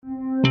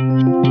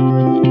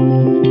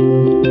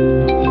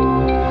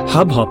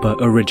Hubhopper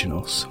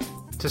Originals.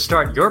 To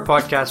start your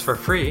podcast for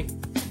free,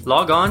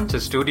 log on to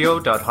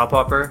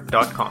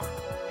studio.hubhopper.com.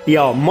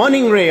 Your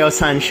morning ray of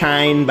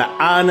sunshine by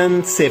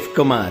Anand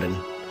Sivkumaran.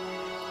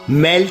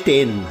 Melt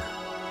in.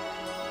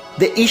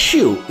 The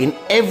issue in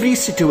every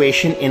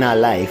situation in our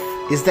life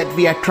is that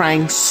we are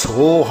trying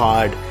so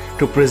hard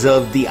to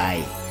preserve the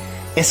I,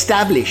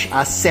 establish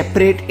our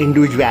separate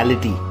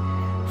individuality,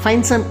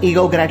 find some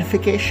ego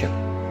gratification.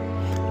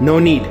 No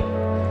need.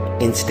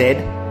 Instead,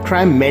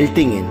 try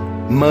melting in,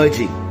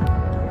 merging.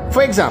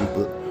 For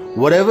example,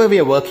 whatever we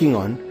are working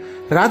on,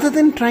 rather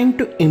than trying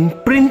to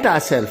imprint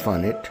ourselves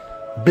on it,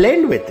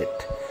 blend with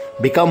it,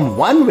 become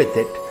one with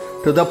it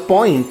to the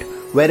point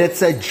where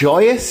it's a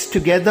joyous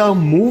together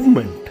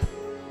movement.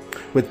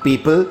 With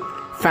people,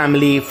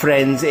 family,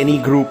 friends, any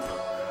group,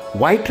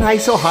 why try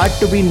so hard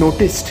to be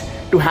noticed,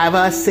 to have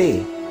our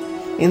say?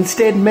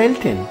 Instead,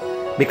 melt in,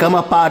 become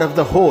a part of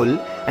the whole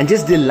and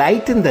just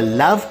delight in the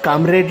love,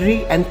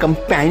 camaraderie and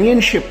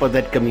companionship of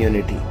that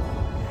community.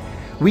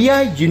 We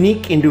are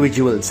unique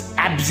individuals,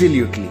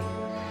 absolutely.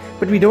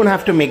 But we don't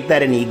have to make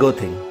that an ego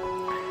thing.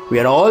 We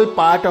are all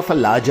part of a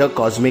larger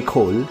cosmic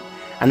whole,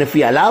 and if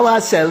we allow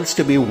ourselves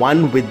to be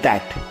one with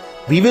that,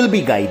 we will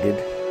be guided,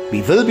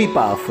 we will be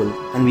powerful,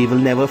 and we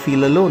will never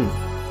feel alone.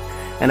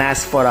 And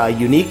as for our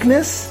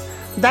uniqueness,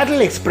 that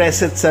will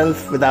express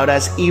itself without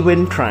us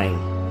even trying.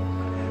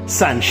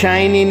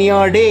 Sunshine in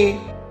your day.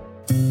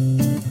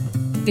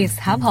 इस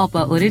hub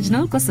hopper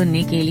original को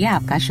सुनने के लिए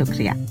आपका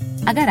शुक्रिया।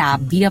 अगर आप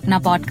भी अपना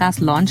पॉडकास्ट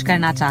लॉन्च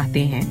करना चाहते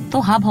हैं, तो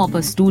हब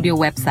हॉपर स्टूडियो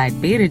वेबसाइट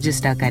पे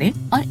रजिस्टर करें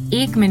और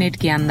 1 मिनट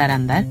के अंदर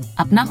अंदर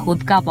अपना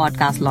खुद का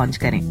पॉडकास्ट लॉन्च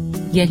करें।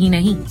 यही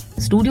नहीं,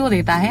 स्टूडियो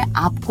देता है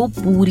आपको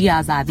पूरी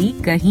आजादी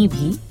कहीं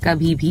भी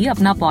कभी भी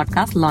अपना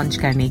पॉडकास्ट लॉन्च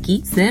करने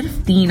की, सिर्फ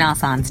 3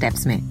 आसान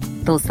स्टेप्स में।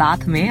 तो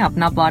साथ में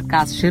अपना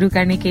पॉडकास्ट शुरू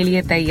करने के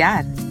लिए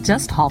तैयार?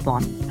 Just hop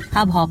on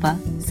hub hopper,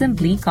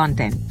 simply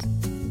content.